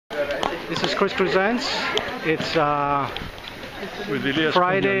This is Chris Presents. It's with Elias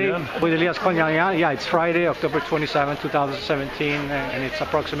Friday Konyalian. with Elias Konyalian. Yeah, it's Friday, October 27, 2017, and it's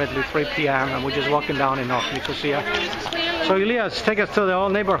approximately 3 p.m. and we're just walking down in North Nicosia. So Elias, take us to the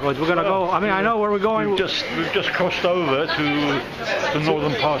old neighborhood. We're gonna go. I mean, I know where we're going. We've just crossed over to the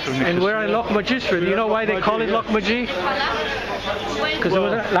northern part of Nicosia. And we're in Lokmaji Street. You know why they call it Lokmaji? Because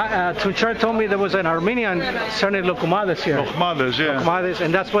Tuncher told me there was an Armenian surnamed Lokumades here. Lokumades, yeah. Lokumades,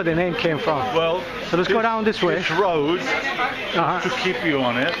 and that's where the name came from. Well, so let's go down this way. This road, to keep you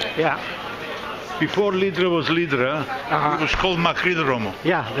on it. Yeah. Before Lidra was Lidra, it was called Makridromo.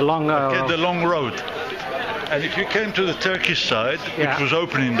 Yeah, the long. The long road. And if you came to the Turkish side, which was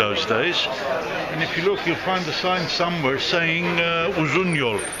open in those days, and if you look, you'll find a sign somewhere saying Uzun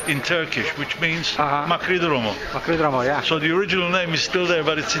Yol in Turkish, which means Makridromo. Makridromo, yeah. So the original name is still there,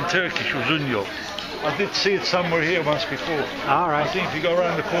 but it's in Turkish, Uzun Yol. I did see it somewhere here once before. All right. I think if you go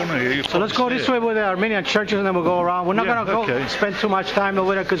around the corner here, you. So let's go this way with the Armenian churches, and then we'll go around. We're not gonna spend too much time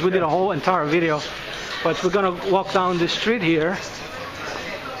over there because we did a whole entire video, but we're gonna walk down this street here,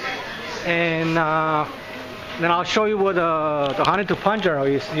 and then I'll show you where the Hanitu Panjaro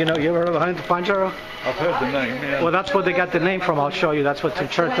is. You ever heard of the Hanitu Panjaro? I've heard the name, yeah. Well, that's where they got the name from. I'll show you. That's what the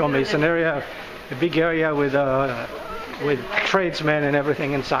church told me. It's an area, a big area with tradesmen and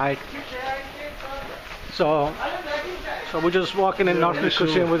everything inside. So we're just walking in North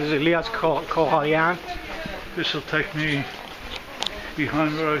Nicosia with Elias Konyalian. This will take me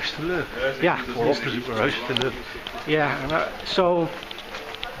behind where I used to live. Yeah. Or opposite where I used to live. Yeah. So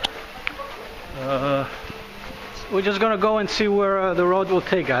we're just gonna go and see where the road will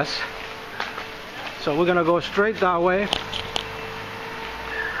take us. So we're gonna go straight that way.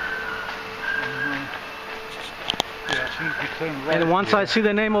 And once I see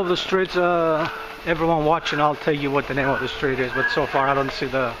the name of the streets, everyone watching, I'll tell you what the name of the street is. But so far, I don't see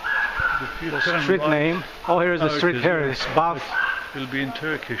the street name. Oh, here's the street. Here it is. Baf. It'll be in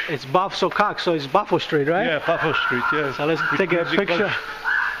Turkish. It's Baf Sokak, so it's Bafo Street, right? Yeah, Bafo Street. Yeah. So let's take a picture.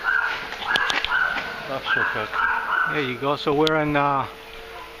 Baf Sokak. There you go. So we're in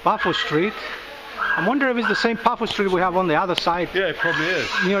Bafo Street. I wonder if it's the same Bafo Street we have on the other side. Yeah, it probably is.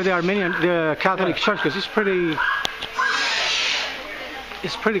 Near the Catholic Church, because it's pretty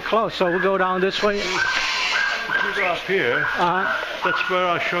close. So we'll go down this way. If you go up here, that's where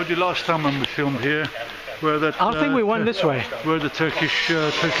I showed you last time when we filmed here. Where that. I think we went this way. Where the Turkish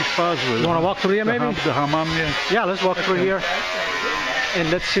baths were. You want to walk through here, maybe? The hammam, yeah. Yeah, let's walk through here, and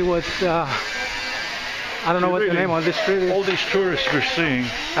let's see what. I don't know what the name of this street is. All these tourists we're seeing,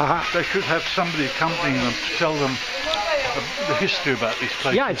 they should have somebody accompanying them to tell them the history about these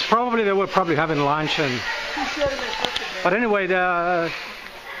places. Yeah, they were probably having lunch and. But anyway,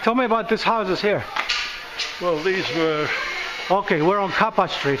 tell me about these houses here. Well, these were. Okay, we're on Kappa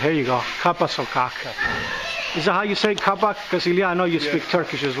Street. Here you go, Kappa Sokak. Is that how you say Kappa? Because Ilya, I know you speak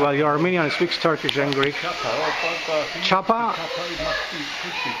Turkish as well. You're Armenian and speaks Turkish and Greek. Chapa? It must be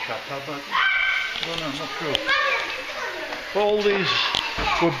Chapa, but I'm not sure. All these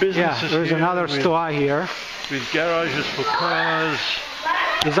were businesses. Yeah, there's another store here. With garages for cars.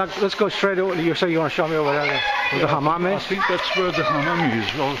 Let's go straight over. You say you want to show me over there where the hammam is? I think that's where the hammam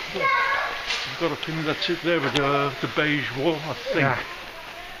is. Well, I've got a feeling that's it there with the beige wall, I think. Yeah.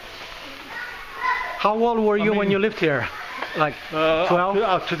 How old were you when you lived here? Like 12?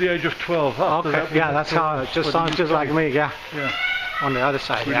 Up to the age of 12. Okay, yeah, that's how it just sounds just like me, yeah. Yeah. On the other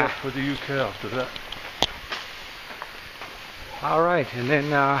side, we yeah. left for the UK after that. All right, and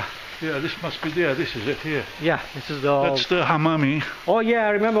then... yeah, this must be there. This is it here. Yeah, this is the... That's the hammami. Oh, yeah, I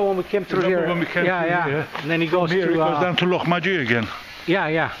remember when we came through here. When we came through here. And then he goes here, to... it goes down to Lokmaji again. Yeah,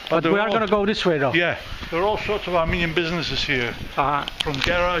 yeah. But we are going to go this way, though. Yeah. There are all sorts of Armenian businesses here. From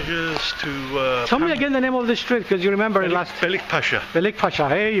garages to... Tell me again the name of the street, because you remember it last... Belik Pasha. Belik Pasha,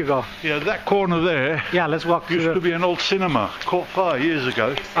 here you go. Yeah, that corner there... Yeah, let's walk through. Used to be an old cinema. Caught fire years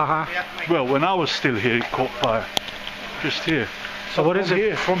ago. Well, when I was still here, it caught fire. Just here. So what is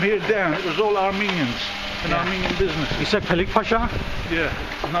it? From here down, it was all Armenians and Armenian businesses. You said Belik Pasha? Yeah.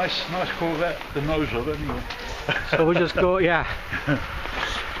 Nice call that. The nose of it, anyway. So we just go, yeah.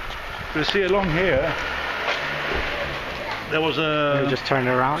 You see along here, there was a... You just turn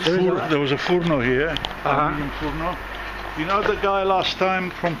around. There was a furno here, Armenian furno. You know the guy last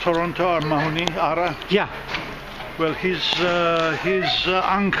time from Toronto, Mahoney, Ara? Yeah. Well, his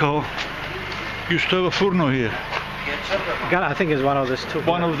uncle used to have a furno here. I think it's one of these two.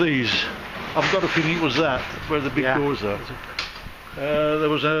 One of these. I've got a feeling it was that, where the big doors are. There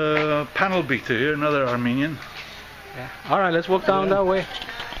was a panel beater here, another Armenian. Yeah. All right, let's walk down that way.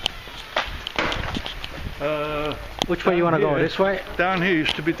 Which way you want to go? This way? Down here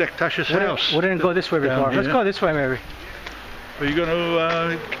used to be Dektash's house. We didn't go this way before. Let's go this way maybe. But you're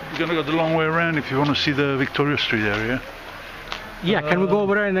gonna go the long way around if you want to see the Victoria Street area. Yeah, can we go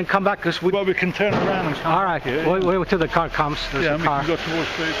over there and then come back? Well, we can turn around and come back here. Wait till the car comes. There's a car. We can go towards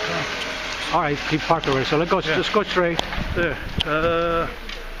the car. All right, keep parking over. So let's go. Just go straight. There.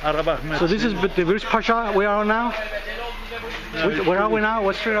 So this is the Virus Pasha we are on now? Where are we now?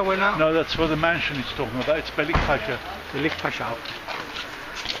 What street are we now? No, that's where the mansion is talking about. It's Belik Pasha. Belik Pasha.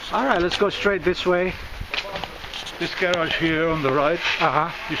 All right, let's go straight this way. This garage here on the right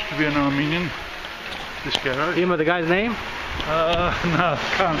used to be an Armenian. This garage. Do you know the guy's name? No,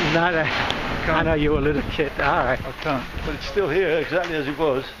 can't. I know you were a little kid. All right. I can't. But it's still here exactly as it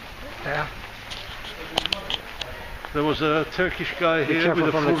was. Yeah. There was a Turkish guy here with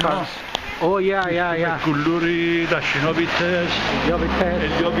a furno. Oh yeah. Gulluri, Dashinovites,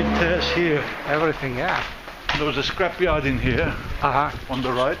 Eliovites here. Everything, yeah. There was a scrapyard in here. On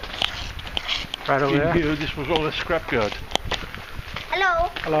the right. Right over there. Here, this was all a scrapyard. Hello.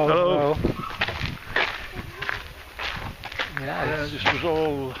 Hello. Yeah,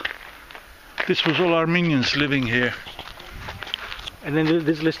 this was all Armenians living here. And then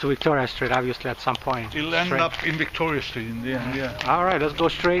this leads to Victoria Street, obviously, at some point. It'll end up in Victoria Street in the end, yeah. All right, let's go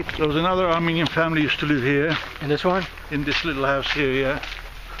straight. There was another Armenian family used to live here. In this one? In this little house here, yeah.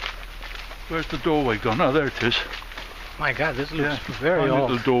 Where's the doorway gone? Oh, there it is. My God, this looks very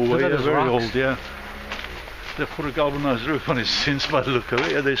old. Little doorway, very old, yeah. They put a galvanized roof on it since, by the look of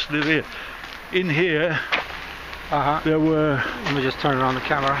it. Yeah, they used to live here. In here, there were... Let me just turn around the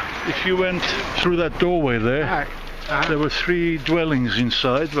camera. If you went through that doorway there, there were 3 dwellings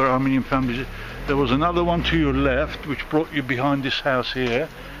inside where Armenian families. There was another one to your left which brought you behind this house here,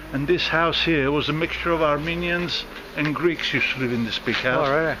 and this house here was a mixture of Armenians and Greeks used to live in this big house.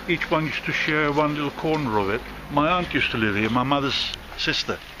 Oh, really? Each one used to share one little corner of it. My aunt used to live here, my mother's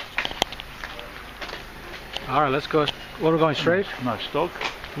sister. All right, let's go. We're going straight? Nice dog.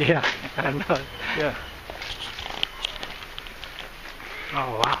 Yeah, I know. Yeah.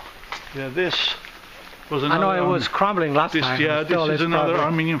 Oh wow. Yeah, this was another... I know it was crumbling last time. Yeah, this is another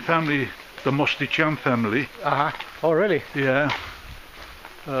Armenian family, the Mostichan family. Oh really? Yeah.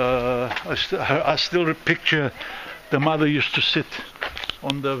 I still picture the mother used to sit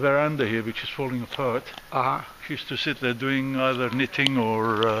on the veranda here, which is falling apart. She used to sit there doing either knitting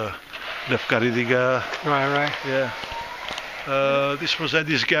or lefkaridiga. Right. Yeah. This was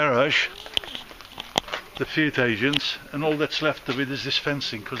Eddie's garage, the Fiat agents, and all that's left of it is this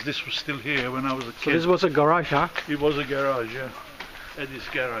fencing, because this was still here when I was a kid. So this was a garage, huh? It was a garage, yeah. Eddie's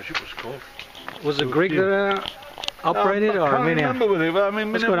garage, it was called. Was it Greek operated or Armenian? I can't remember with it, but I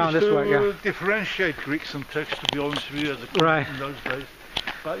mean, let's go down this way, yeah. Differentiate Greeks and Turks, to be honest with you, as a kid in those days.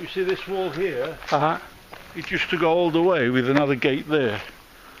 But you see this wall here, it used to go all the way with another gate there.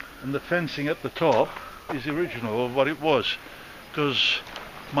 And the fencing at the top is the original of what it was. Because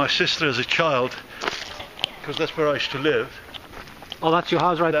my sister as a child, because that's where I used to live. Oh, that's your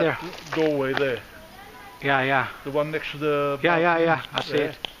house right there? Doorway there. Yeah. The one next to the... Yeah, I see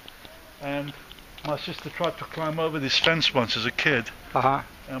it. And my sister tried to climb over this fence once as a kid.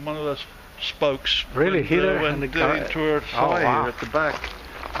 And one of those spokes went into her thigh here at the back.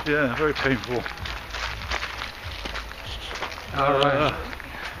 Yeah, very painful. All right.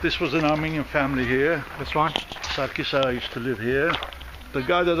 This was an Armenian family here. This one? Sarkisa used to live here. The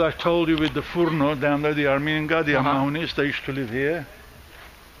guy that I told you with the furno down there, the Armenian guy, the Amahunis, they used to live here.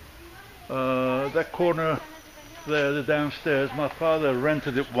 That corner there, the downstairs, my father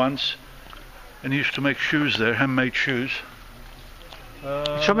rented it once, and he used to make shoes there, handmade shoes.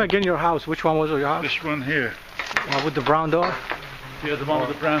 Show me again your house. Which one was your house? This one here. With the brown door? Yeah, the one with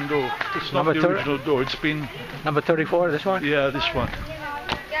the brown door. It's not the original door. It's been... Number 34, this one? Yeah, this one.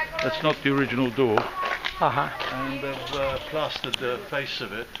 That's not the original door. And they've plastered the face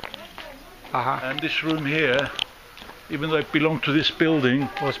of it. And this room here, even though it belonged to this building,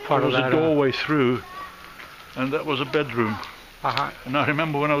 there was a doorway through, and that was a bedroom. And I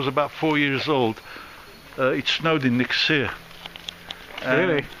remember when I was about 4 years old, it snowed in Nicosia.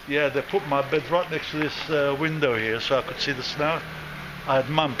 Really? Yeah, they put my bed right next to this window here so I could see the snow. I had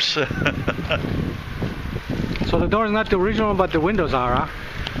mumps. So the door is not the original, but the windows are,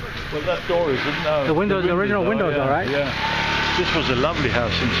 Well, that door isn't, no. The windows, the original windows are, right? Yeah. This was a lovely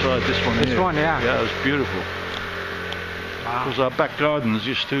house inside, this one here. This one, yeah. Yeah, it was beautiful. Wow. Because our back gardens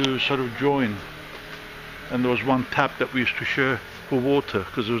used to sort of join. And there was one tap that we used to share for water,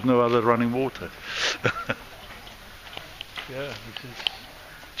 because there was no other running water. Yeah,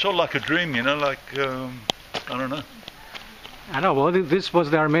 it's all like a dream, you know, like, I don't know. I know. Well, this was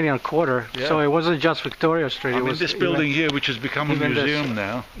the Armenian Quarter, Yeah. so it wasn't just Victoria Street. I It mean, was this building even, here, which has become a even this- museum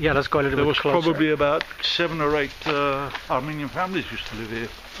now, Yeah, let's go a little there bit was closer. probably about 7 or 8 Armenian families used to live here.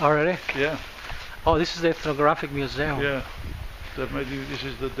 Already? Yeah, Oh, this is the Ethnographic Museum. yeah. This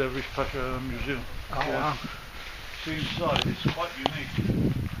is the Dervish Pasha Museum. Oh, Yeah. wow. See inside, it's quite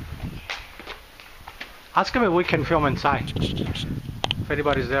unique. Ask him if we can film inside. If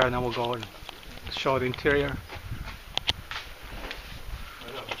anybody's there, and then we'll go and show the interior.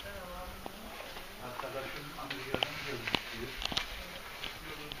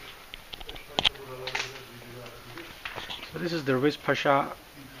 So this is the Riz Pasha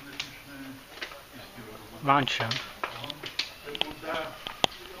mansion.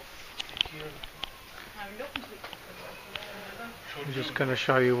 I'm just going to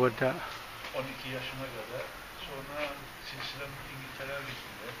show you what that. 12 yaşına kadar. Sonra silsilem İngiltere'ye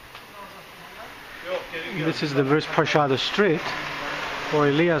gittiler. Yok, geri geldi. This is the Riz Pasha, the street where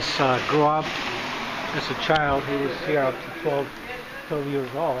Elias grew up as a child. He was here up to 12 years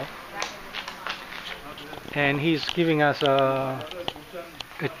old. And he's giving us a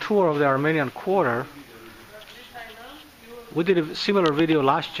tour of the Armenian Quarter. We did a similar video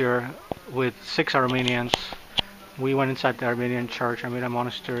last year with 6 Armenians. We went inside the Armenian church, Armenian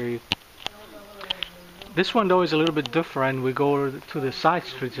monastery. This one though is a little bit different. We go to the side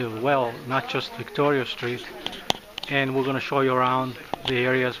streets as well, not just Victoria Street. And we're going to show you around the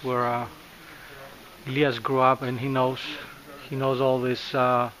areas where Elias grew up, and he knows all these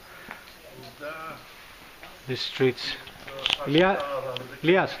streets.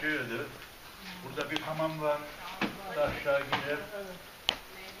 Elias, Burada bir hamam var. Aşağı gider.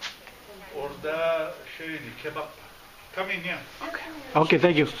 Orada kebap. Come in, yeah. okay,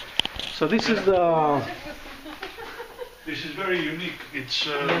 thank you. So this is the This is very unique. It's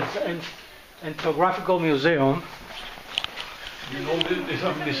Ethnographical Museum. you know,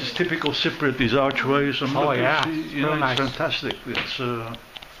 this is typical Cypriot. These archways. And Oh, look, yeah. you know, Real nice. it's fantastic. It's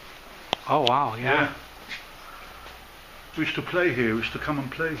Oh wow, yeah. we used to play here. We used to come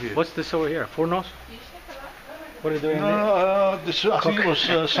and play here. What's this over here? Furnos? What are you doing there? No, this I think it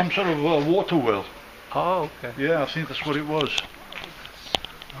was some sort of water well. Oh, okay. Yeah, I think that's what it was.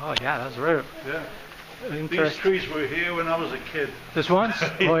 Oh yeah, that's very Yeah. These interesting. trees were here when I was a kid. This one?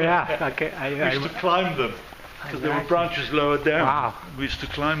 Oh yeah. Okay. We used to climb them because there were branches lower down. Wow. We used to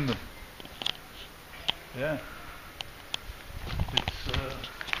climb them. Yeah. It's,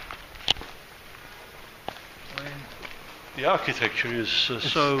 I mean, the architecture is so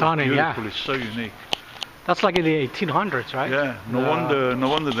stunning, beautiful. yeah. It's so unique. That's like in the 1800s, right? Yeah. No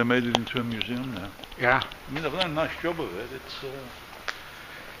wonder they made it into a museum now. Yeah. I mean, they've done a nice job of it. It's.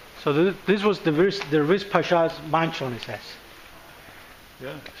 So this was the Riz Pasha's mansion, it says.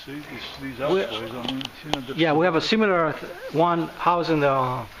 Yeah. See these archways. I mean, you know, Yeah, we have a similar one house in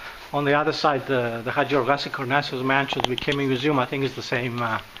the on the other side, the Haji Orgasi Kornasios mansion became a museum. I think it's the same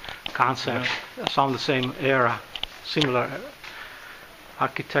concept, some the same era, similar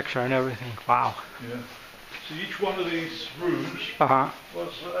architecture and everything. Wow. Yeah. So each one of these rooms Uh-huh.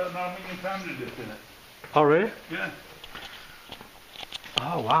 was an Armenian family lived in it. Oh, really? Yeah.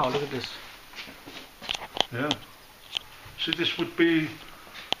 Oh, wow, look at this. Yeah. So this would be,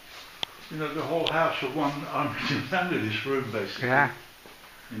 you know, the whole house of one Armenian family, this room basically. Yeah.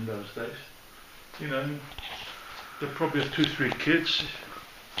 In those days. You know, they probably have 2-3 kids,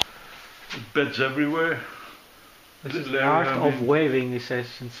 beds everywhere. This is Little the area, art I of mean. weaving, it says,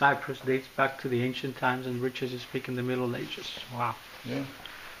 in Cyprus dates back to the ancient times and riches is speak in the Middle Ages. Wow. Yeah.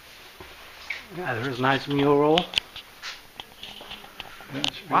 Yeah, there's a nice mural. Yeah,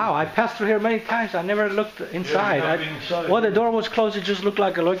 it's Wow, I passed through here many times. I never looked inside. you've not been inside. Well, the door was closed. It just looked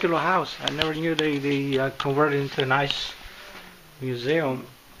like a regular house. I never knew they converted it into a nice museum.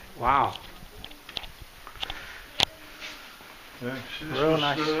 Wow. Yeah, so this Real was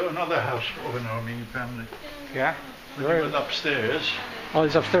nice. another house of an Armenian family. Yeah. When you went upstairs. Oh,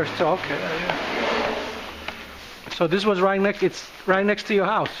 it's upstairs too. Okay. Yeah. So this was right next. It's right next to your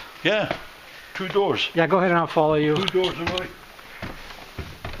house. Yeah. 2 doors. Yeah. Go ahead and I'll follow you. 2 doors away.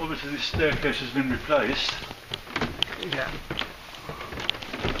 Obviously this staircase has been replaced. Yeah.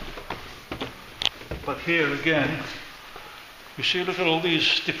 But here again, you see, look at all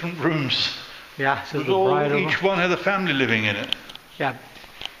these different rooms. Yeah. So With the bride room. each one had a family living in it. Yeah.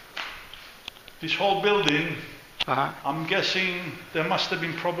 This whole building, Uh-huh. I'm guessing there must have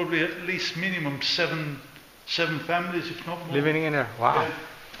been probably at least minimum seven families, if not more. Living in there. Wow.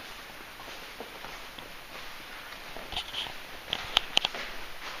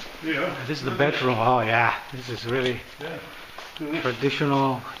 Yeah. This is the bedroom. Oh yeah. This is really Yeah. Look at this.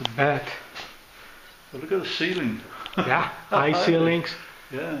 traditional. The bed. Look at the ceiling. Yeah, high ceilings.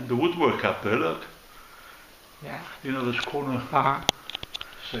 Yeah, and the woodwork up there, look. Yeah. You know, those corner Uh-huh.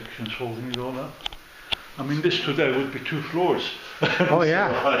 sections holding it all up. I mean, this today would be 2 floors. Oh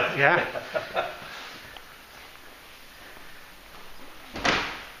yeah, yeah.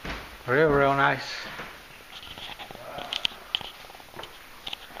 Real nice.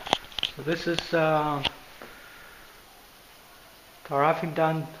 So this is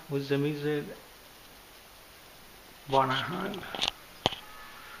Tarafidan Uzemize Bonahan.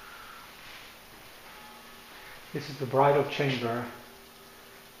 This is the bridal chamber.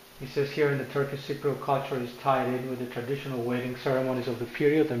 He says here in the Turkish Cypriot culture is tied in with the traditional wedding ceremonies of the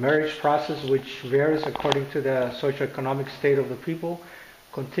period. The marriage process, which varies according to the socioeconomic state of the people,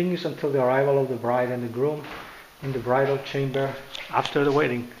 continues until the arrival of the bride and the groom in the bridal chamber after the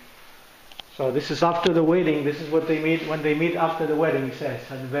wedding. So this is after the wedding. This is what they meet when they meet after the wedding, he says,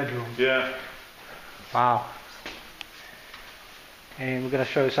 in the bedroom. Yeah. Wow. And we're going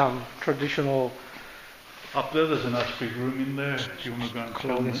to show you some traditional Up there, there's a nice big room in there. If you want to go and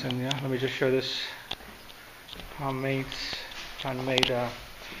clothing. Yeah. Let me just show this handmade.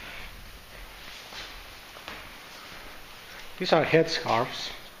 These are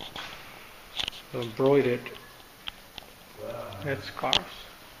headscarves, embroidered headscarves.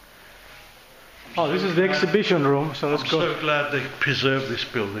 Oh, this is the exhibition room. So let's go. I'm so glad they preserved this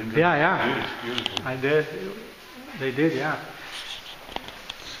building. Yeah. It's beautiful. I did. They did, yeah.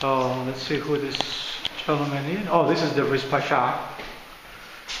 So let's see who this gentleman is. Oh, this is the Riz Pasha.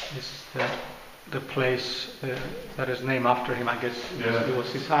 This is the place that is named after him. I guess it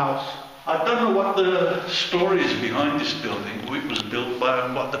was his house. I don't know what the story is behind this building, who it was built by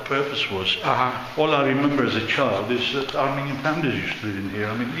and what the purpose was. All I remember as a child is that Armenian families used to live in here.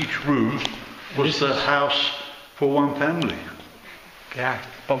 I mean, each room was the house for one family. Yeah.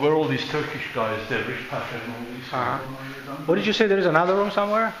 But where all these Turkish guys there, Riz Pasha and all these What did you say? There is another room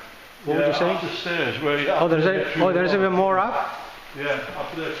somewhere? What would you say? Up the stairs. Where there's even more up? Yeah,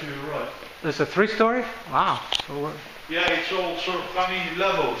 up there to your right. There's a 3-story? Wow. So yeah, it's all sort of funny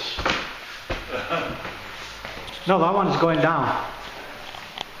levels. No, that one is going down.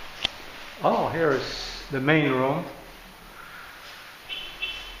 Oh, here is the main room.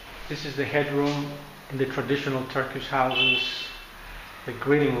 This is the headroom in the traditional Turkish houses. The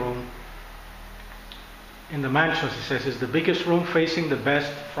greeting room. In the mansions, it says, is the biggest room facing the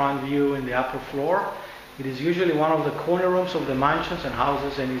best front view in the upper floor. It is usually one of the corner rooms of the mansions and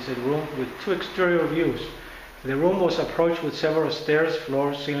houses and is a room with 2 exterior views. The room was approached with several stairs.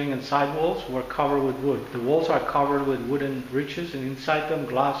 Floor, ceiling and side walls were covered with wood. The walls are covered with wooden riches and inside them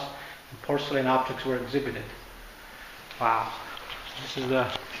glass and porcelain objects were exhibited. Wow. This is the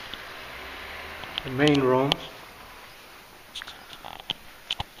main room.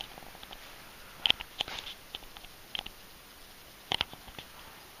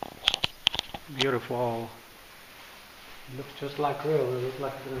 Beautiful. It looks just like real. It looks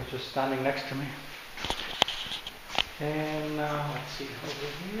like it was just standing next to me. And let's see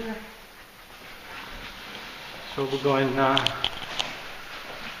over here. So we're going.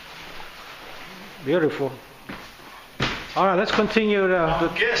 Beautiful. All right, let's continue.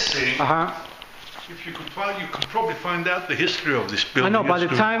 I'm guessing. If you could probably find out the history of this building. I know. By the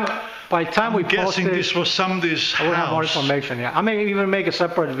time we posted, guessing this was somebody's house. I will have more information. Yeah, I may even make a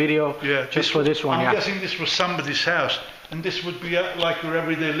separate video just for this one. I'm guessing this was somebody's house, and this would be like your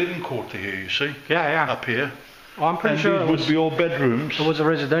everyday living quarter here. You see? Yeah. Up here. Well, I'm pretty sure it would be all bedrooms. It was a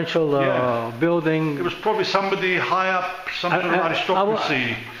residential building. It was probably somebody high up, some sort of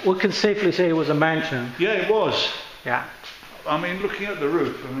aristocracy. We can safely say it was a mansion. Yeah, it was. Yeah. I mean, looking at the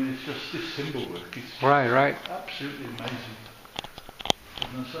roof, I mean, it's just this symbol work. It's right. Absolutely amazing.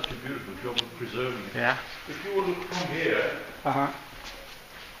 They've done such a beautiful job of preserving it. Yeah. If you look from here.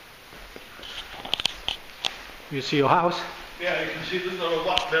 You see your house? Yeah, you can see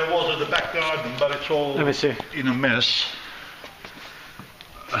what there was at the back garden, but it's all Let me see. In a mess.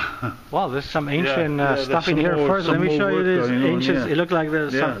 Wow, there's some ancient stuff in here. First, let me show you this ancient. It looked like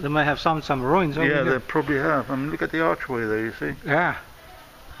they might have some ruins over here. Yeah, they probably have. I mean, look at the archway there, you see? Yeah.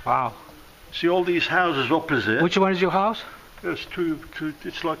 Wow. See all these houses opposite? Which one is your house? There's two.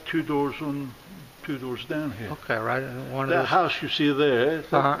 It's like 2 doors on, 2 doors down here. Okay, right. That house you see there,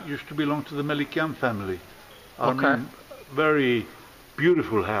 that used to belong to the Melikian family. I mean, very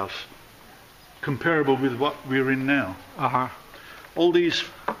beautiful house, comparable with what we're in now. All these,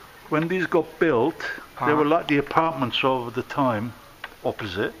 when these got built, they were like the apartments of the time,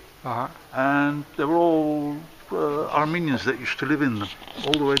 opposite, and they were all Armenians that used to live in them,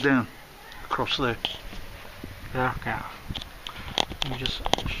 all the way down, across there. Yeah. Let me just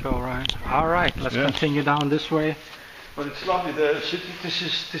show Ryan. All right, let's continue down this way. But it's lovely there. This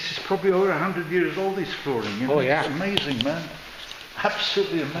is probably over 100 years old, this flooring. You know? Oh, yeah. It's amazing, man.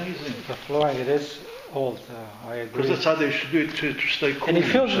 Absolutely amazing. The flooring, it is old. I agree. Because that's how they should do it to stay cool. And it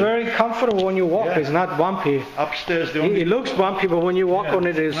feels very comfortable when you walk. Yeah. It's not bumpy. Upstairs, It looks bumpy, but when you walk on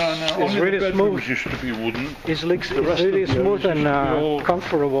it, it's only really the smooth. bedrooms used to be wooden. It's really smooth and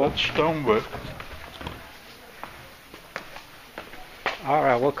comfortable. That's stonework. All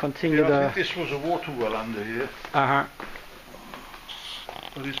right, we'll continue I think this was a water well under here. Uh-huh.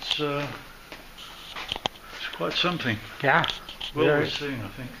 But it's quite something. Yeah. Well Very, worth seeing, I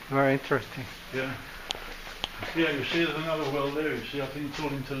think. very interesting. Yeah. Yeah, you see there's another well there, you see, I think it's all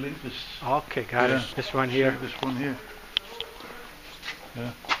interlinked. Okay, got it. This one here. This one here.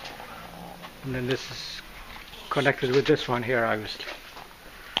 Yeah. And then this is connected with this one here, obviously.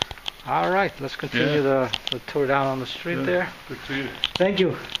 All right, let's continue the tour down on the street there. Good to you. Thank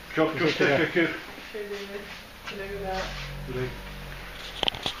you. Çok teşekkür.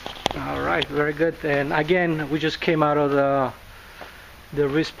 All right, very good. And again, we just came out of the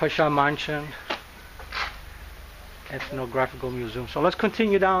Riz Pasha Mansion Ethnographical Museum. So let's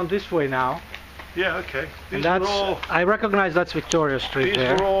continue down this way now. Yeah, okay. And that's, I recognize that's Victoria Street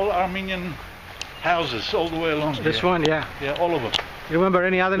there. These are all Armenian houses all the way along This here. one, yeah. Yeah, all of them. You remember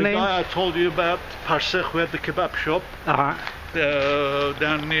any other The names? guy I told you about, Parsek, who had the kebab shop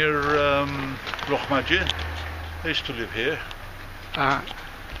down near Rohmaji. They used to live here.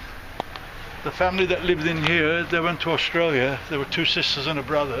 The family that lived in here, they went to Australia. There were two sisters and a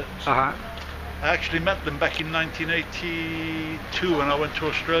brother. I actually met them back in 1982 when I went to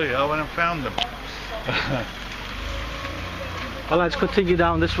Australia. I went and found them. Well, let's continue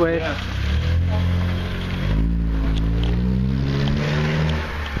down this way. Yeah.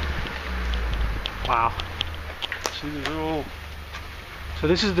 Wow. See, these are all... So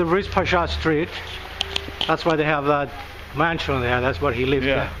this is the Riz Pasha Street. That's why they have that mansion there. That's where he lived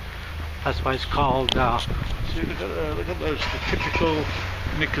there. That's why it's called... See, look at those, the typical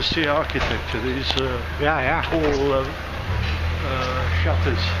Nicosia architecture. These tall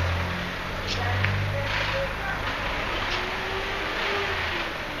shutters.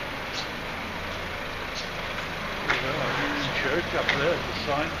 Church up there, the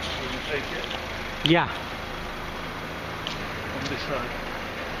sign, will you take it? Yeah. On this side.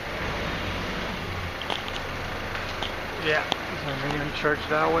 Yeah. There's an Armenian church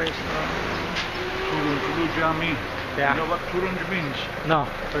that way. Turuncu Jami. Yeah. You know what turuncu means? No.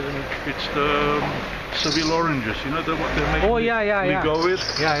 It's the Seville oranges. You know what they're making? Oh, yeah. We go with?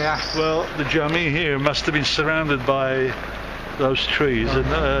 Yeah. Well, the Jami here must have been surrounded by those trees, and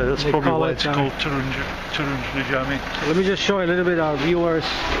that's probably why it's called Turuncu Jami. So let me just show you a little bit our viewers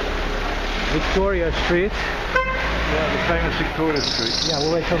Victoria Street. Yeah, the famous Victoria Street. Yeah,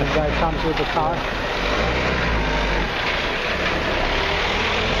 we'll wait till the guy comes with the car.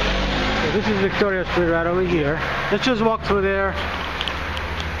 So this is Victoria Street right over here. Let's just walk through there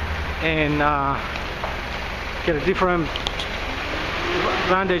and get a different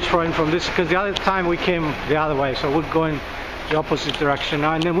vantage point from this, because the other time we came the other way, so we're going the opposite direction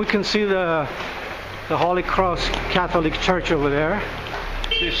now, and then we can see the Holy Cross Catholic Church over there.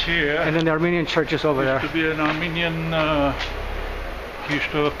 This here. And then the Armenian church is over there. Used to be an Armenian. He used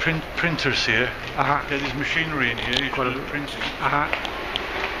to have printers here. He had his machinery in here. He used to do printing.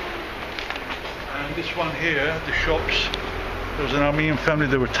 And this one here, the shops. There was an Armenian family.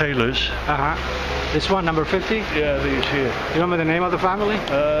 They were tailors. This one, number 50. Yeah, these here. Do you remember the name of the family?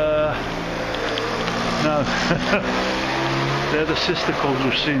 No. They had a sister called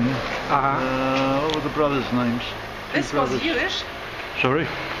Lucine. What were the brothers' names? This was Jewish. Sorry?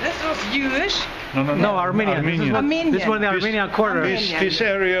 This was Jewish. No, Armenian. Armenian. This was the Armenian quarter. This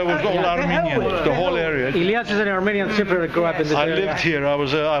area was all Armenian. The whole area. Elias is an Armenian Cypriot that grew up in this area. I lived here. I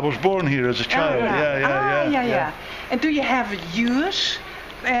was born here as a child. Yeah. And do you have a Jewish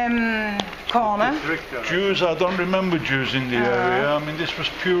corner? Jews, I don't remember Jews in the area. I mean, this was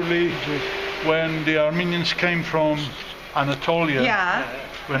purely when the Armenians came from Anatolia. Yeah.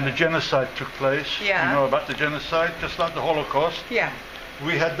 When the genocide took place. Yeah. You know about the genocide, just like the Holocaust. Yeah.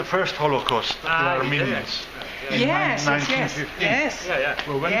 We had the first Holocaust, the Armenians. Yes. Yeah.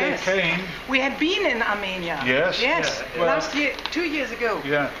 Well, when they came... We had been in Armenia. Yes. Well, last year, 2 years ago.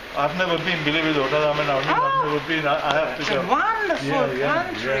 Yeah. I've never been, believe it or not. I'm in Armenia. I've never been. I have to go. It's a wonderful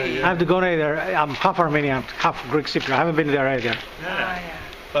country. I have to go there. I'm half Armenian, half Greek Cypriot. I haven't been there either.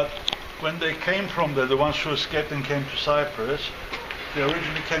 But when they came from there, the ones who escaped and came to Cyprus, they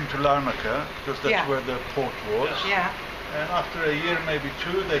originally came to Larnaca, because that's where the port was. Yeah. And after a year, maybe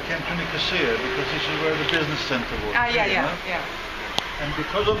two, they came to Nicosia, because this is where the business center was. Yeah. And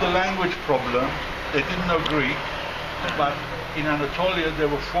because of the language problem, they didn't know Greek, But in Anatolia, they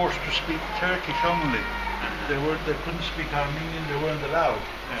were forced to speak Turkish only. They couldn't speak Armenian. They weren't allowed.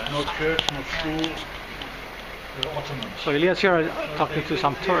 No church, no school. The Ottomans. So Elias here talking to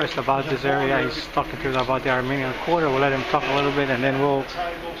some tourists about this area. He's talking to them about the Armenian quarter. We'll let him talk a little bit, and then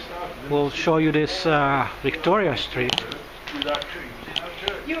we'll show you this Victoria Street.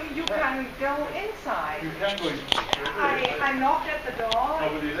 You can go inside. You can go inside. I knocked at the door.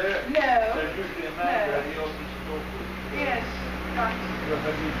 Nobody there? No. There's usually a man there. He opens the door. Yes, but You're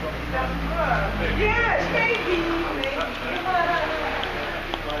having something. doesn't work. Yes, maybe.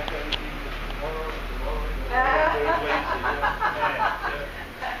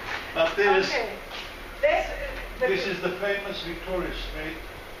 But this Okay. this is the famous Victoria Street.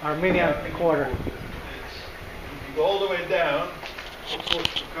 Armenian quarter. You go all the way down, of course,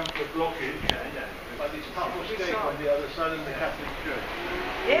 to come to a blockage, but it's Papa State on the other side of the Catholic Church.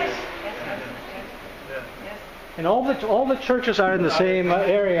 Yes. And all the churches are in the same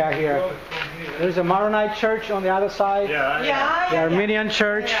area here. There's a Maronite church on the other side. The Armenian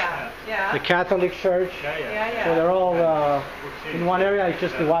church. The Catholic church. So they're all in one area. It's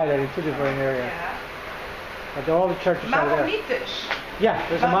just divided in two different areas. But they're all the churches are there. Yeah,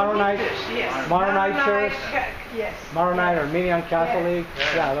 there's a Maronite. Yes. Maronite church. Yes. Maronite, Armenian, Catholic.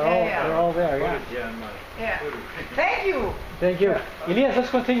 Yeah, they're all there. Yeah. Thank you. Thank you. Elias, let's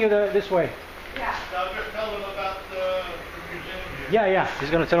continue this way. Yeah. Now just tell them about the museum here. Yeah. He's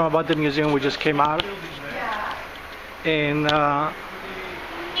going to tell them about the museum we just came out. Yeah. And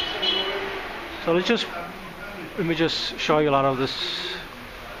so let me just show you a lot of this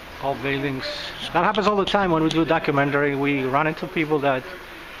old buildings. That happens all the time when we do a documentary. We run into people that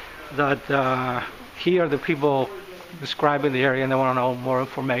hear the people describing the area and they want to know more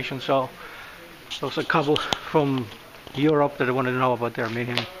information. So there's a couple from Europe that wanted to know about the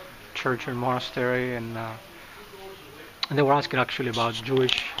Armenian church and monastery, and they were asking actually about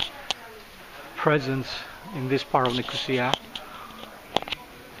Jewish presence in this part of Nicosia.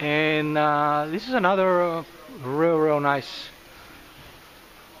 And this is another real nice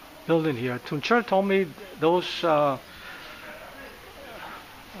building here. Tuncer told me those how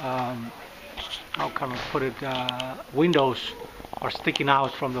can I put it, windows are sticking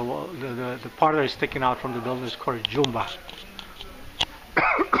out from the wall. The part that is sticking out from the building is called jumba.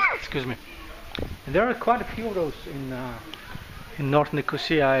 Excuse me. And there are quite a few of those in North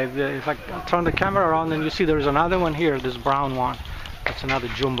Nicosia. If I turn the camera around, and you see there's another one here, this brown one. That's another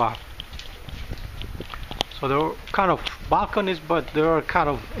jumba. So they're kind of balconies, but they're kind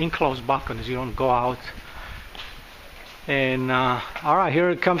of enclosed balconies. You don't go out. And all right, here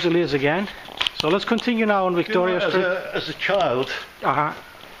it comes Elias again. So let's continue now on Victoria Street. As a child,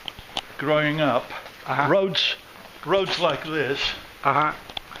 growing up, roads like this.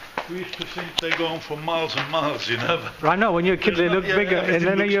 We used to think they go on for miles and miles, you know. I know, when you're a kid they look bigger, and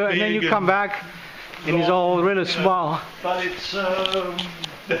then you come back and he's all really small. But it's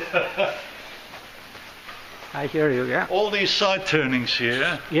I hear you, yeah. all these side turnings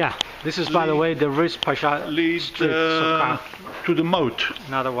here. Yeah, this is by the way the Riz Pasha lead Street, to the moat.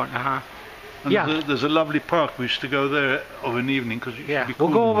 another one. And there's a lovely park. We used to go there of an evening because We'll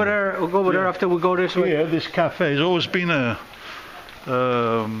go over there. We'll go over there after we go this way. Yeah, this cafe has always been a.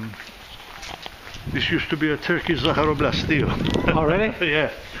 This used to be a Turkish Zaharoblastio. Oh, really?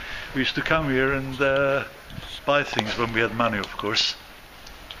 Yeah. We used to come here and buy things when we had money, of course.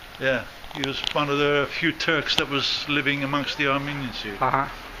 Yeah. He was one of the few Turks that was living amongst the Armenians here.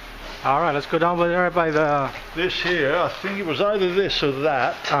 All right, let's go down over there by the. This here, I think it was either this or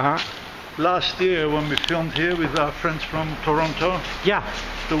that. Last year when we filmed here with our friends from Toronto. Yeah.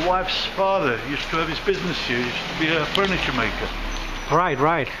 The wife's father used to have his business here. He used to be a furniture maker. Right.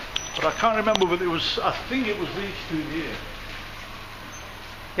 But I can't remember, but it was. I think it was these two here.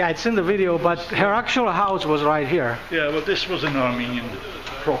 Yeah, it's in the video, but her actual house was right here. Yeah, well, this was an Armenian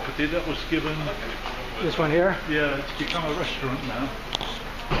property that was given. This one here? Yeah, it's become a restaurant now.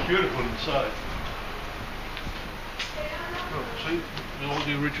 It's beautiful inside. Oh, see, all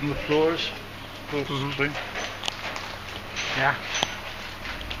the original floors. Yeah.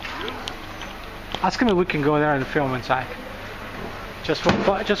 Ask him if we can go there and film inside. Just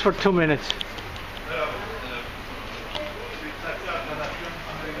for 2 minutes.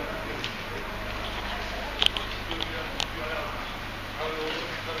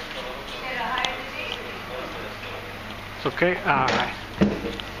 It's okay? Alright.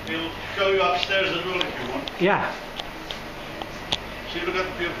 We'll show you upstairs as well if you want. Yeah. See, look at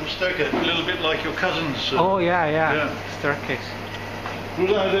the beautiful staircase, a little bit like your cousin's. Oh, yeah. Staircase.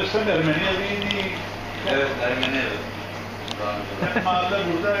 Burada sen Ermeniye Evet, Ermeni. Mahalle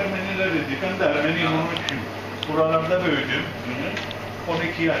burada Ermeniler idi. Ben de Ermeniyim onun için. Buralarda büyüdüm.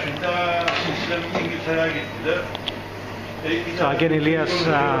 12 yaşında silsilem İngiltere'ye gitti de. So again, Elias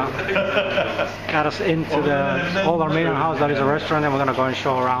got us into the old Armenian house that is a restaurant, and we're going to go and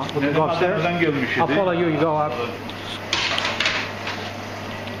show around. We can go upstairs. I'll follow you, you go up.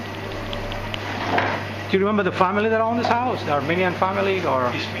 Do you remember the family that owned this house? The Armenian family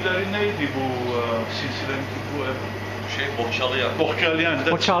or? İsmileri neydi bu silsilenin bu ev? Konyalian. Konyalian.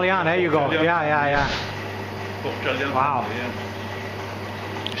 Konyalian, there you go. Yeah. Konyalian. Wow.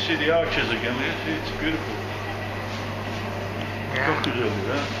 You see the arches again, it's beautiful. Yeah. Çok güzel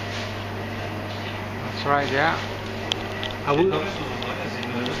ya. That's right, yeah. I will.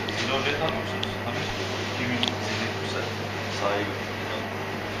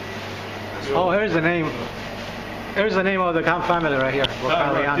 Oh, here's the name. Here's the name of the Khan family right here.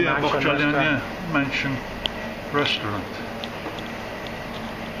 Konyalian Mansion Restaurant.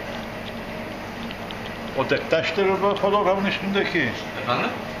 O Dektaş'tır bu fotoğrafın üstündeki. Efendim?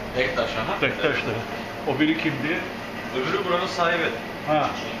 Dektaş, aha. Dektaş'tır. O biri kimdi? Öbürü buranın sahibi. Ha.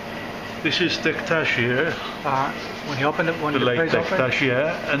 This is Dektaş here. When he opened it, when The the late place opened. Dektaş,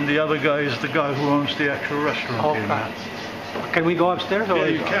 yeah. And the other guy is the guy who owns the actual restaurant here now. Can we go upstairs? Or Yeah,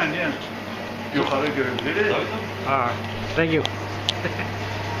 you can, yeah. Yukarı görüldü. Alright, thank you.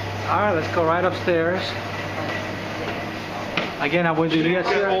 Alright, let's go right upstairs. Again, I'm with Elias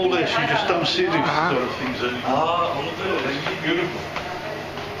Get here. all this, you just don't see these sort of things anymore. Aa, onu da It's beautiful.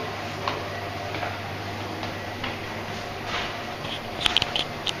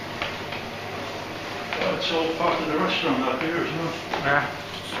 It's all part of the restaurant up here, isn't it? Yeah.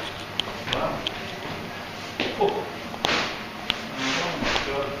 Wow. Oh. Oh my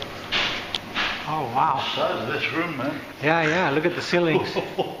God. Oh wow. The size of this room, man. Yeah, look at the ceilings.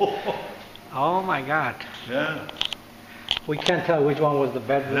 Oh my God. Yeah. We can't tell which one was the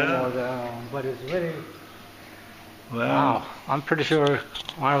bedroom Yeah. or the, but it's really, Wow. wow. I'm pretty sure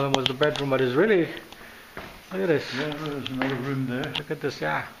one of them was the bedroom, but it's really, look at this. Yeah, there's another room there. Look at this,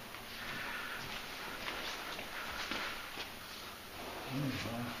 yeah.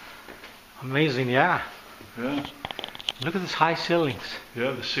 Amazing, yeah. Yeah. Look at this high ceilings.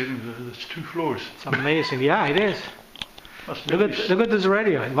 Yeah, the ceiling, there's 2 floors. It's amazing. Yeah, it is. Must be Look at this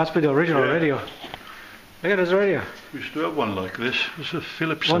radio. It must be the original Yeah. radio. Look at this radio. We used to have one like this. It was a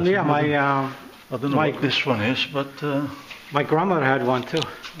Philips. Well, yeah, I don't know my- what this one is, but my grandmother had one too.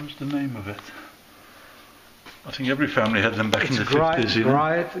 what's the name of it? I think every family had them back in the It's 50s. You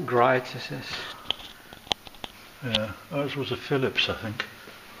know? Gright, it says. Yeah, ours was a Philips, I think.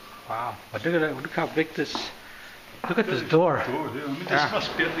 Wow. But look at that. Look how big this. Look at this door. Yeah. I mean, Yeah. this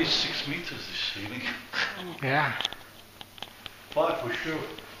must be at least 6 meters, this ceiling. Yeah. 5 for sure.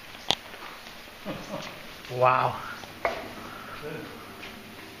 Wow.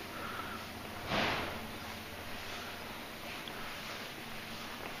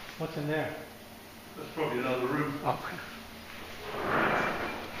 What's in there? That's probably another room. Okay.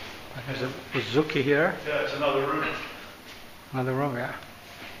 There's a bouzouki here. Yeah, it's another room. Another room, yeah.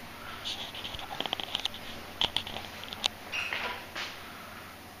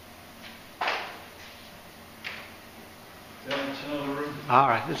 Yeah, it's another room. All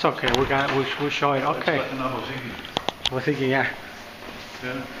right, it's okay. We'll show it. Okay. It's like another thingy. We're thinking, yeah.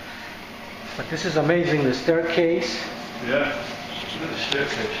 Yeah. But this is amazing. The staircase, Yeah. Look at the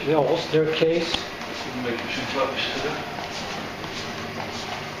staircase. the old staircase. Couldn't make it seem like this today.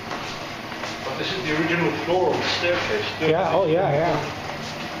 But this is the original floor of the staircase. Yeah. Oh, yeah.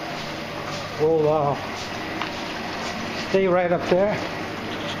 We'll stay right up there.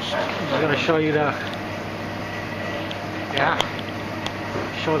 I'm gonna show you the. Yeah.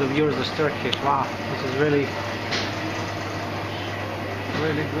 Show the viewers the staircase. Wow, this is really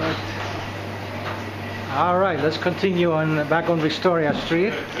good. All right, let's continue on back on Victoria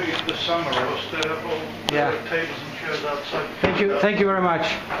Street. In the summer, I was there up all Yeah. tables and chairs outside. Thank you very much.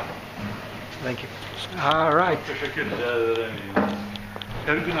 Thank you. All right. Teşekkür ederim.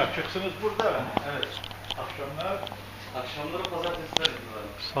 Her gün açacaksınız burada. Evet. Akşamlar. Akşamları pazartesiler itibaren.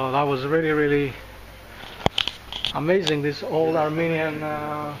 So that was really amazing. This old Armenian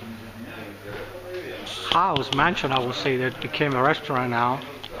house, mansion, I will say, that became a restaurant now.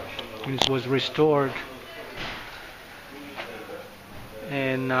 It was restored.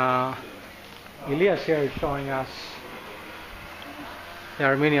 And Elias here is showing us the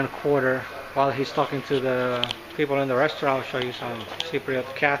Armenian quarter while he's talking to the people in the restaurant. I'll show you some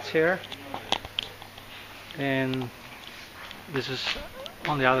Cypriot cats here. And this is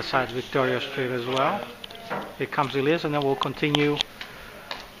on the other side, Victoria Street as well. Here comes Elias, and then we'll continue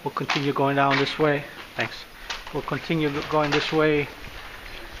going down this way. Thanks. We'll continue going this way.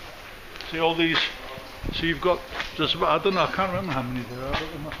 See all these So you've got, there's about, I don't know, I can't remember how many there are, but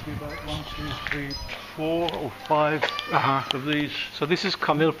there must be about 1, 2, 3, 4 or 5 of these. So this is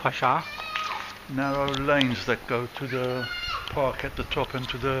Kamil Pasha. Narrow lanes that go to the park at the top and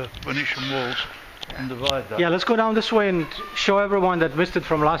to the Venetian walls and divide that. Yeah, let's go down this way and show everyone that missed it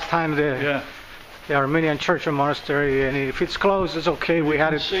from last time the Armenian church and monastery. And if it's closed, it's okay. We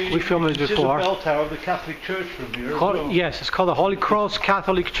had it. We filmed it before. The bell tower of the Catholic Church from here. Yes, it's called the Holy Cross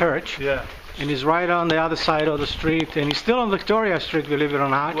Catholic Church. Yeah. And it's right on the other side of the street, and it's still on Victoria Street, believe it or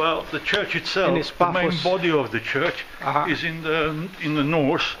not. Well, the church itself, the main body of the church, is in the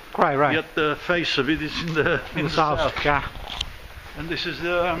north. Right. Yet the face of it is in the south. Yeah. And this is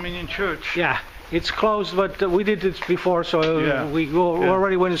the Armenian church. Yeah. It's closed, but we did it before, so we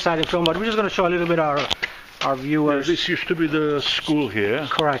already went inside and filmed. But we're just going to show a little bit our viewers. This used to be the school here.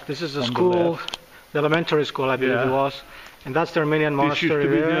 Correct. This is the school, the elementary school, I believe it was. And that's the Armenian monastery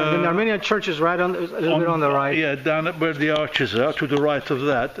there. And the Armenian church is right on, a little bit on the right. Yeah, down at where the arches are, to the right of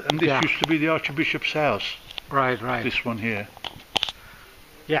that. And this used to be the Archbishop's house. Right. This one here.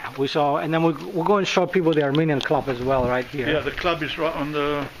 Yeah, we saw, and then we'll go and show people the Armenian club as well, right here. Yeah, the club is right on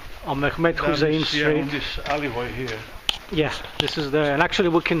the... On Mehmet Hussein Street. Yeah, on this alleyway here. Yeah, this is the, and actually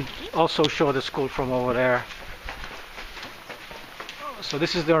we can also show the school from over there. So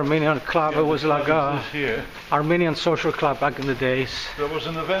this is the Armenian club. It was like a Armenian social club back in the days. There was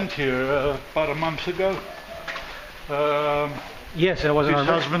an event here about a month ago. Yes, it was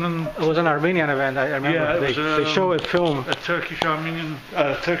an Armenian event. I remember. Yeah, they show a film. A Turkish-Armenian,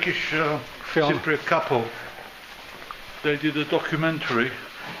 film. Cypriot couple. They did a documentary.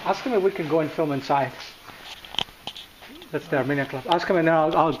 Ask him if we can go and film inside. That's the Armenian club. Ask him and then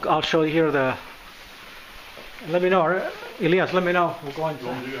I'll show you here the... Let me know, Elias, let me know. We'll go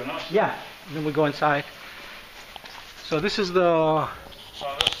inside. Yeah, then we go inside. So this is the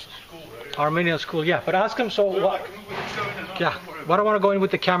Armenian school, yeah. But ask him, so what? Yeah, but I don't want to go in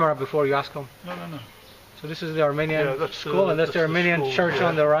with the camera before you ask him. No. So this is the Armenian school, and that's the Armenian church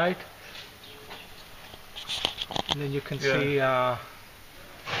on the right. And then you can see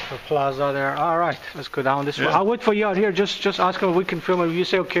the plaza there. All right, let's go down this way. I'll wait for you out here. Just ask him if we can film it. If you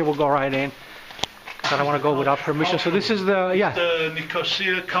say okay, we'll go right in. I don't want to go without permission. So this is the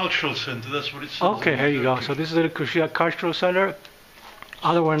Nicosia Cultural Center. That's what it says. Okay, here you go. So this is the Nicosia Cultural Center.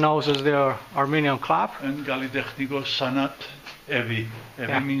 Other one knows as the Armenian club. And Galidechnigos Sanat Evi.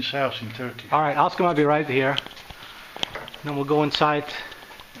 Evi means house in Turkey. All right, ask him. I'll be right here. Then we'll go inside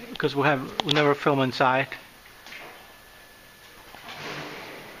because we never film inside.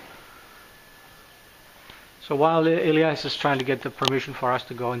 So while Elias is trying to get the permission for us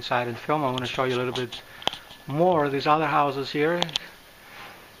to go inside and film, I'm going to show you a little bit more of these other houses here.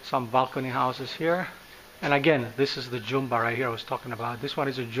 Some balcony houses here. And again, this is the jumba right here I was talking about. This one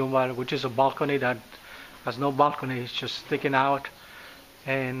is a jumba, which is a balcony that has no balcony. It's just sticking out.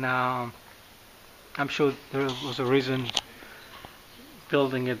 And I'm sure there was a reason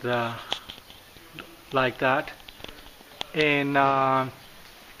building it like that. And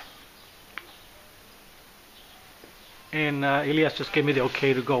Elias just gave me the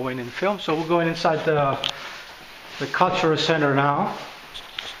okay to go in and film. So we're going inside the cultural center now.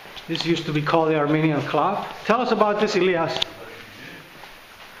 This used to be called the Armenian Club. Tell us about this, Elias.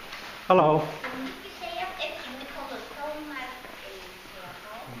 Hello.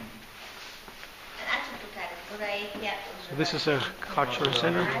 So this is a cultural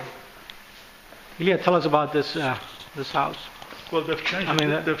center. Elias, tell us about this house. Well, they've changed. I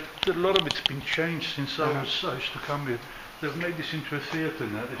mean, a lot of it's been changed since I used to come here. They've made this into a theatre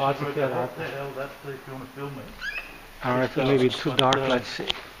now. What the hell that place? If you want to film it. All right, maybe it's too dark. Let's see.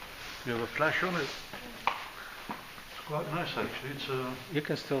 You have a flash on it. It's quite nice, actually. It's You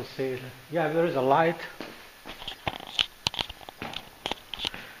can still see it. Yeah, there is a light. I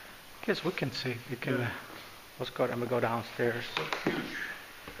guess we can see. You can. Let's go. I'm gonna go downstairs.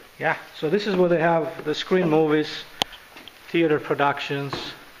 Yeah. So this is where they have the screen movies. Theater productions.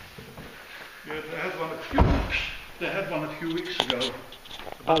 Yeah, they had one a few weeks ago.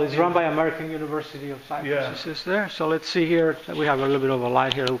 Oh, it's run by American University of Cyprus. Yeah. This is there. So let's see here. We have a little bit of a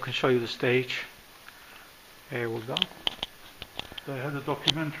light here. We can show you the stage. There we go. They had a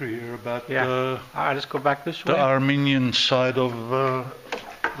documentary here about all right, let's go back this way. The Armenian side of the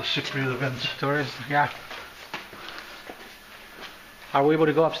Cypriot events. Tourists, yeah. Are we able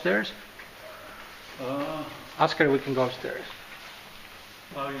to go upstairs? Ask her if we can go upstairs.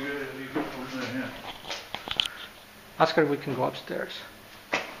 Oh, you go from there, yeah. Ask her if we can go upstairs.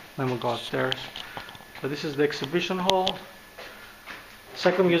 Then we'll go upstairs. So this is the exhibition hall.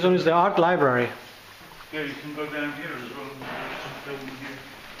 Second museum is the art library. Yeah, you can go down here as well.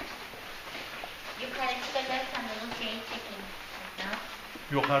 Yukarı çıkacaksan da bu şeyi çekin.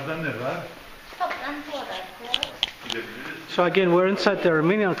 Yukarıda ne var? Toplantı odası. Gidebiliriz. So again, we're inside the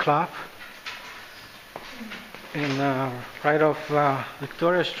Armenian club, in right off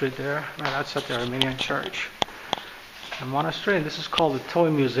Victoria Street there, right outside the Armenian church and monastery. And this is called the Toy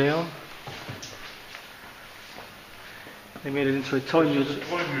Museum. They made it into a toy museum.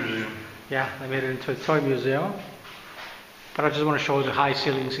 Toy museum. Yeah, they made it into a toy museum. But I just want to show you the high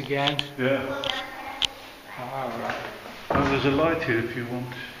ceilings again. Yeah. Alright. Oh, there's a light here if you want,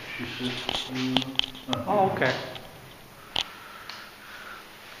 she says. Oh, okay.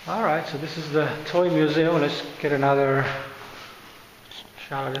 Alright, so this is the toy museum. Let's get another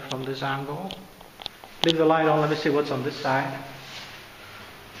shot of it from this angle. Leave the light on, let me see what's on this side.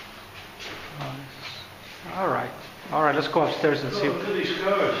 Alright. Alright, let's go upstairs and see. Look at these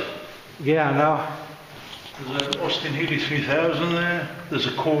cars. Yeah, I know. There's an Austin Healey 3000 there. There's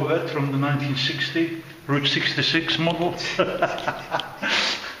a Corvette from the 1960 Route 66 model.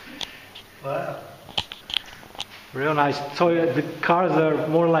 Wow. Real nice toy. The cars are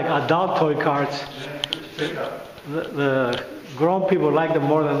more like adult toy cars. The grown people like them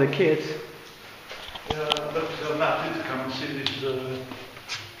more than the kids. Yeah, look, I'm happy to come and see this.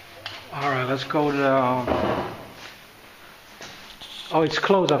 Alright, let's go to... Oh, it's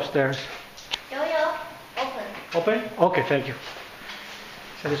closed upstairs. Yo, open. Open? Okay, thank you.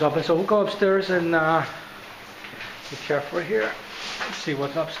 So it's open. So we'll go upstairs and be careful here. Let's see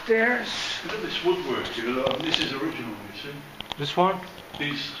what's upstairs. Look at this woodwork. This is original, you see. This one?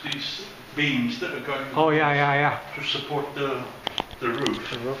 These beams that are going Oh, yeah. to support the roof.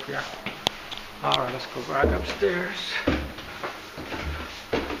 The roof, yeah. Alright, let's go back upstairs.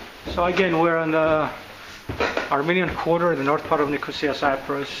 So again, we're on the Armenian quarter in the north part of Nicosia,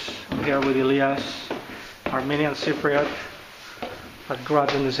 Cyprus. I'm here with Elias, Armenian Cypriot that grew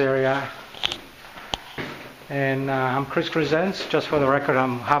up in this area. And I'm Chris Crescents. Just for the record,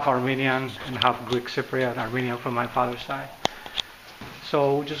 I'm half Armenian and half Greek Cypriot, Armenian from my father's side.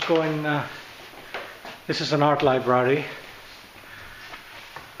 So we're just going, this is an art library.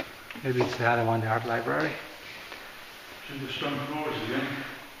 Maybe it's the other one, the art library. See the stone floors again.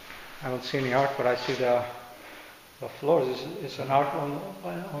 I don't see any art, but I see the floors. It's an art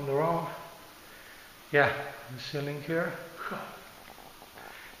on the wall. Yeah, the ceiling here.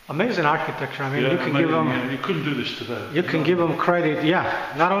 Amazing architecture. I mean, Yeah, you can amazing, give them. yeah, you couldn't do this today. You can give them credit.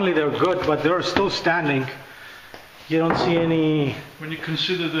 Yeah, not only they're good, but they're still standing. You don't see When you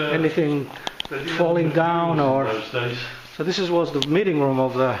consider anything falling down or. those days. So this was the meeting room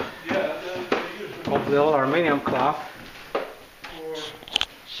of the old Armenian club. For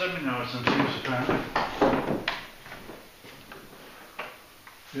seminars and things apparently.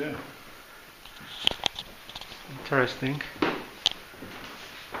 Yeah. Interesting.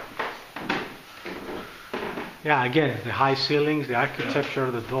 Yeah, again, the high ceilings, the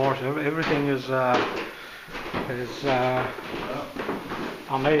architecture, the doors, everything is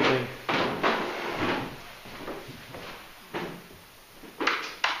amazing.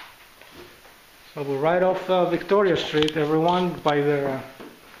 So we're right off Victoria Street, everyone.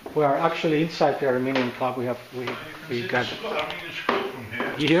 We are actually inside the Armenian club. We got. Armenian school from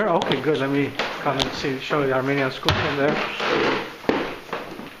here. You here? Okay, good. Let me come and show you the Armenian school from there.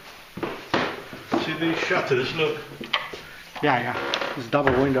 See these shutters, look. Yeah. It's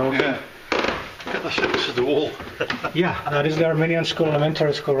double windows. Yeah. Look at the steps of the wall. Yeah, that is the Armenian school,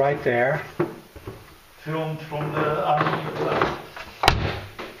 elementary school right there. Filmed from the Armenian club.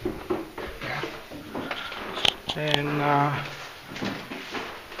 And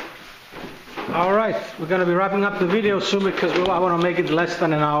all right, we're going to be wrapping up the video soon because I want to make it less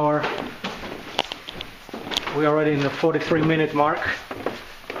than an hour. We're already in the 43-minute mark.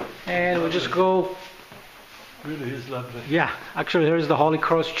 And we'll just go. Really is lovely. Yeah, actually there's the Holy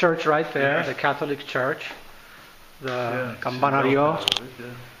Cross Church right there, the Catholic Church. The Campanario.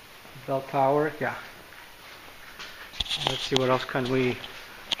 Bell Tower, yeah. Let's see what else can we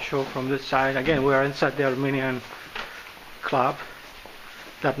show from this side. Again, we are inside the Armenian club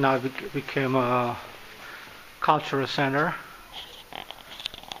that now became a cultural center.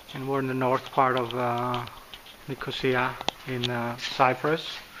 And we're in the north part of Nicosia in Cyprus.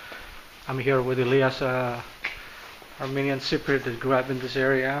 I'm here with Elias, Armenian Cypriot that grew up in this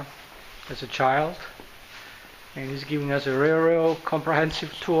area as a child. And he's giving us a real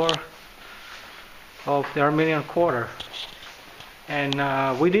comprehensive tour of the Armenian quarter.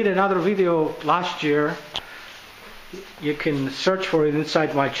 And we did another video last year. You can search for it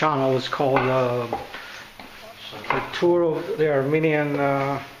inside my channel. It's called a tour of the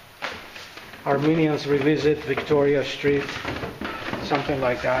Armenians revisit Victoria Street, something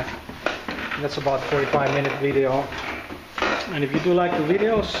like that. That's about 45-minute video. And if you do like the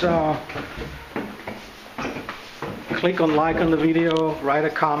videos, click on like on the video, write a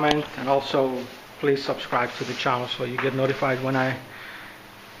comment, and also please subscribe to the channel so you get notified when I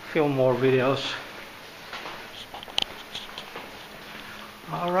film more videos.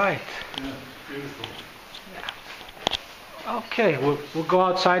 All right. Yeah, beautiful. Okay, we'll go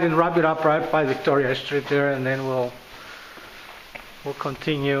outside and wrap it up right by Victoria Street there, and then we'll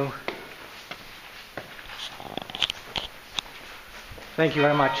continue. Thank you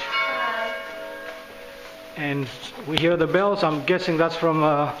very much. And we hear the bells. I'm guessing that's from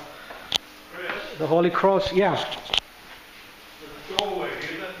the Holy Cross. Yeah. The doorway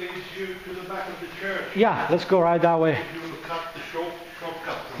here that leads you to the back of the church. Yeah, let's go right that way. You will cut the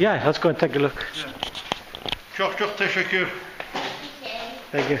shortcut. Yeah, let's go and take a look. Yeah. Çok teşekkür.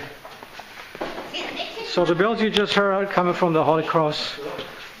 Thank you. So the bells you just heard are coming from the Holy Cross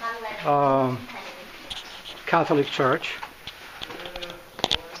Catholic Church.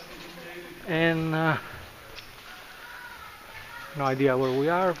 And no idea where we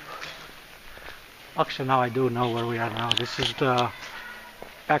are. Actually, now I do know where we are now. This is the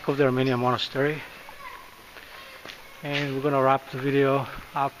back of the Armenian monastery. And we're going to wrap the video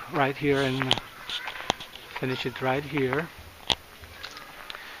up right here and finish it right here.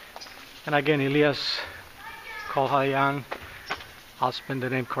 And again, Elias Konyalian. I'll spell the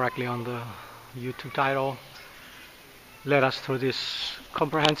name correctly on the YouTube title. Led us through this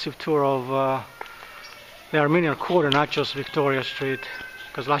comprehensive tour of the Armenian Quarter, not just Victoria Street,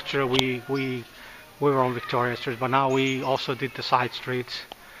 because last year we were on Victoria Street, but now we also did the side streets,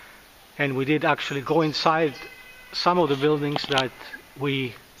 and we did actually go inside some of the buildings that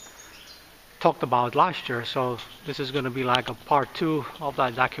we talked about last year. So this is going to be like a part 2 of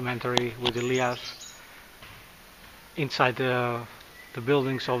that documentary with Elias inside the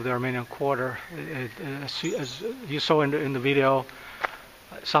buildings of the Armenian Quarter. As you saw in the video,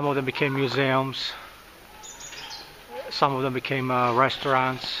 some of them became museums, some of them became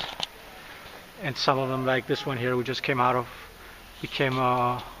restaurants, and some of them, like this one here we just came out of, became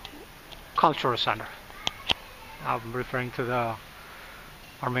a cultural center. I'm referring to the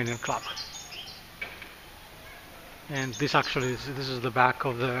Armenian Club. And this is the back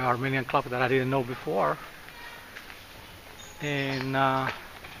of the Armenian Club that I didn't know before. And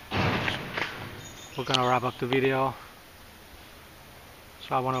we're gonna wrap up the video.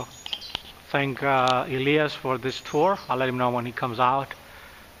 So I want to thank Elias for this tour. I'll let him know when he comes out.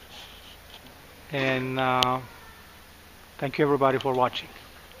 And thank you everybody for watching.